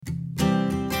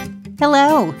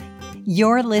Hello,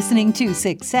 you're listening to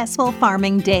Successful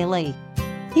Farming Daily.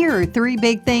 Here are 3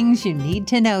 big things you need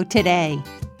to know today.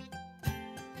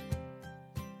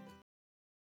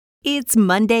 It's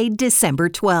Monday, December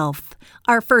 12th.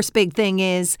 Our first big thing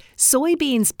is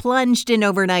soybeans plunged in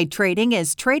overnight trading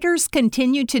as traders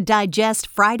continue to digest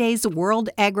Friday's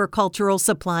World Agricultural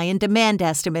Supply and Demand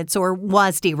Estimates, or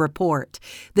WASDE report.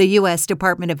 The U.S.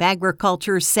 Department of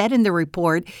Agriculture said in the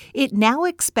report it now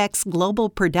expects global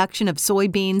production of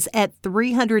soybeans at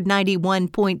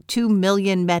 391.2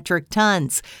 million metric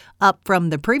tons, up from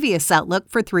the previous outlook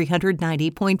for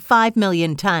 390.5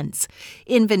 million tons.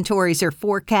 Inventories are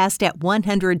forecast at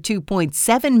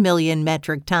 102.7 million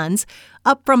metric tons,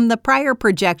 up from the prior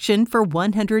projection for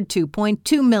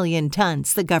 102.2 million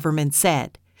tons, the government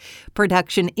said.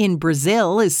 Production in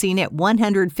Brazil is seen at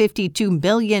 152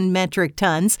 million metric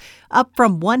tons, up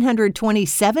from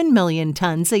 127 million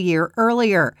tons a year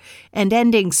earlier, and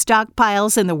ending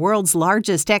stockpiles in the world's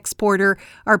largest exporter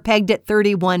are pegged at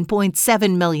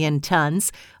 31.7 million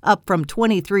tons, up from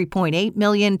 23.8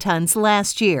 million tons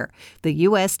last year, the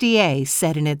USDA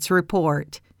said in its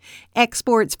report.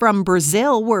 Exports from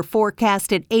Brazil were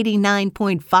forecast at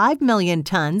 89.5 million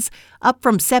tons, up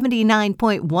from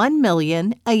 79.1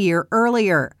 million a year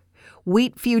earlier.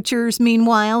 Wheat futures,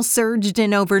 meanwhile, surged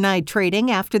in overnight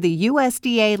trading after the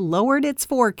USDA lowered its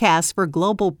forecast for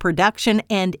global production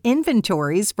and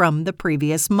inventories from the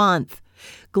previous month.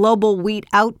 Global wheat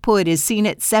output is seen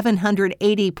at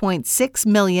 780.6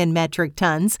 million metric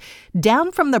tons,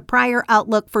 down from the prior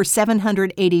outlook for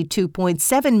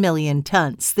 782.7 million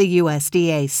tons, the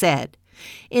USDA said.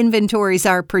 Inventories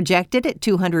are projected at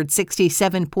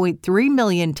 267.3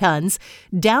 million tons,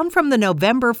 down from the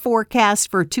November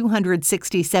forecast for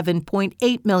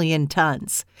 267.8 million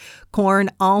tons.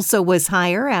 Corn also was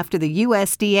higher after the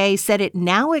USDA said it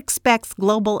now expects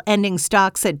global ending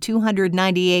stocks at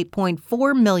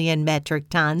 298.4 million metric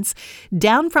tons,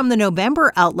 down from the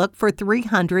November outlook for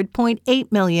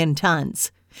 300.8 million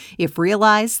tons. If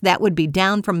realized, that would be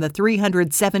down from the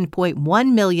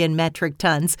 307.1 million metric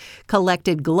tons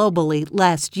collected globally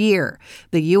last year,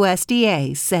 the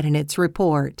USDA said in its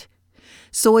report.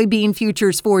 Soybean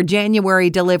futures for January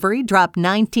delivery dropped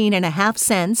 19.5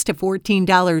 cents to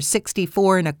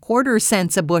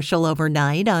 $14.6425 a bushel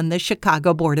overnight on the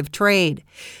Chicago Board of Trade.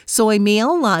 Soy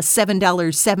meal lost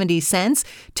 $7.70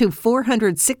 to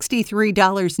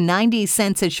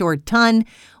 $463.90 a short ton,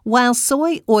 while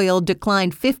soy oil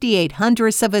declined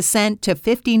 0.58 of a cent to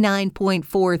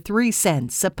 59.43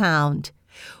 cents a pound.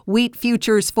 Wheat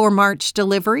futures for March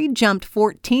delivery jumped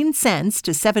 14 cents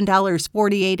to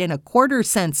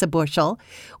 $7.4825 a bushel,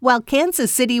 while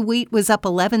Kansas City wheat was up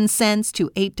 11 cents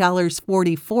to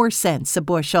 $8.44 a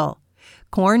bushel.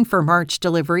 Corn for March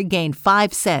delivery gained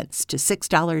 5 cents to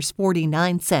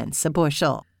 $6.49 a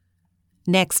bushel.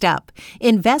 Next up,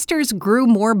 investors grew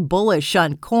more bullish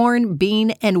on corn,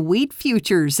 bean, and wheat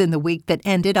futures in the week that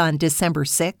ended on December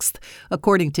 6th,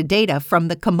 according to data from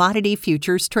the Commodity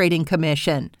Futures Trading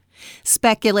Commission.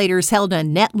 Speculators held a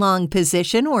net long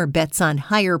position, or bets on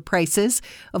higher prices,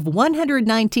 of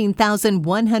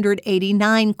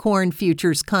 119,189 corn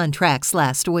futures contracts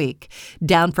last week,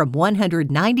 down from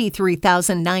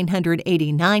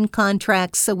 193,989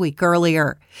 contracts a week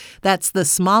earlier. That's the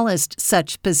smallest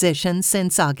such position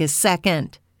since August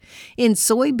 2nd. In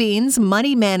soybeans,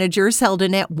 money managers held a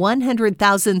net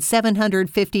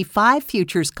 100,755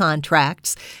 futures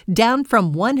contracts, down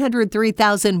from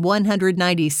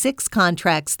 103,196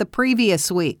 contracts the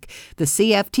previous week, the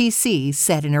CFTC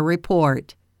said in a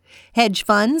report. Hedge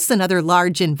funds and other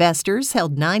large investors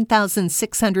held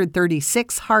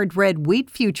 9,636 hard red wheat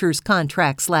futures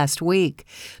contracts last week.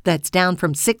 That's down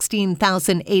from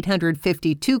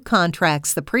 16,852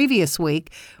 contracts the previous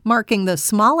week, marking the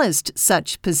smallest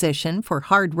such position for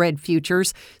hard red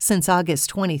futures since August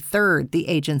 23rd, the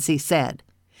agency said.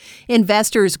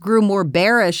 Investors grew more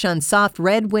bearish on soft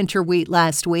red winter wheat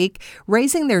last week,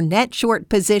 raising their net short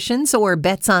positions, or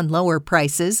bets on lower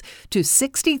prices, to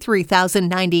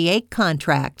 63,098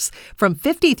 contracts from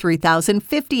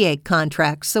 53,058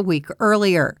 contracts a week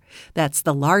earlier. That's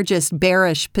the largest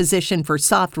bearish position for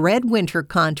soft red winter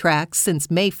contracts since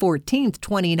May 14,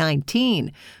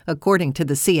 2019, according to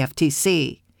the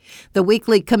CFTC. The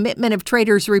weekly Commitment of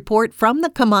Traders report from the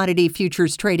Commodity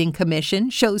Futures Trading Commission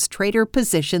shows trader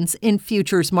positions in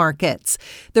futures markets.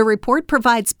 The report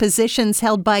provides positions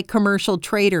held by commercial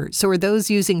traders or those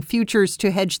using futures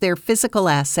to hedge their physical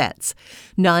assets.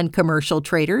 Non-commercial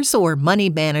traders or money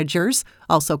managers,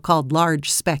 also called large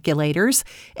speculators,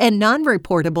 and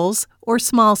non-reportables or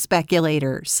small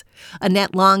speculators. A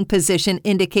net long position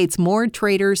indicates more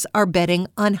traders are betting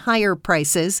on higher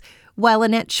prices, while a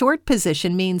net short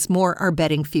position means more are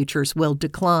betting futures will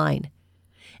decline.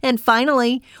 And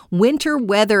finally, winter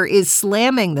weather is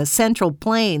slamming the Central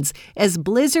Plains as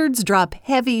blizzards drop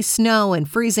heavy snow and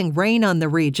freezing rain on the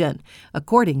region,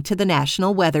 according to the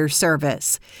National Weather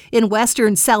Service. In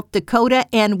western South Dakota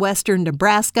and western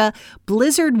Nebraska,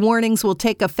 blizzard warnings will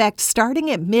take effect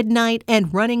starting at midnight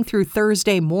and running through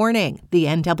Thursday morning, the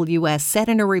NWS said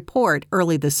in a report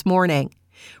early this morning.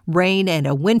 Rain and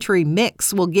a wintry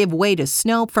mix will give way to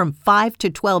snow from 5 to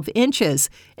 12 inches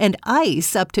and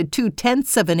ice up to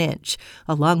 0.2 of an inch,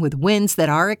 along with winds that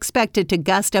are expected to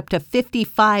gust up to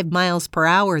 55 miles per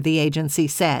hour, the agency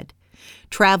said.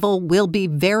 Travel will be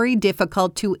very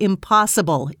difficult to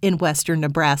impossible in western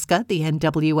Nebraska, the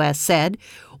NWS said.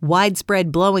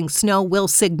 Widespread blowing snow will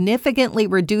significantly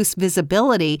reduce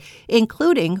visibility,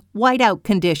 including whiteout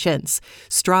conditions.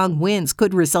 Strong winds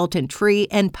could result in tree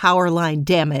and power line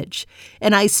damage.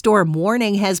 An ice storm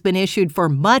warning has been issued for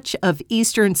much of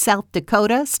eastern South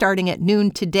Dakota starting at noon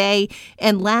today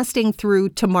and lasting through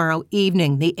tomorrow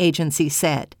evening, the agency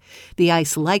said. The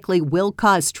ice likely will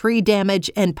cause tree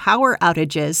damage and power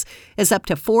outages, as up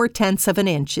to 0.4 of an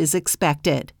inch is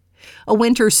expected. A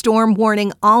winter storm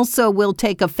warning also will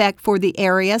take effect for the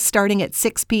area starting at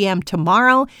 6 p.m.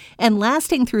 tomorrow and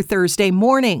lasting through Thursday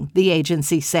morning, the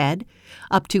agency said.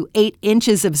 Up to 8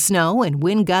 inches of snow and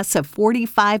wind gusts of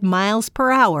 45 miles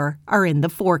per hour are in the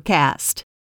forecast.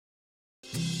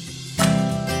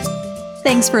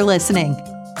 Thanks for listening.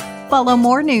 Follow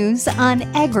more news on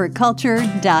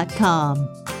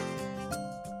agriculture.com.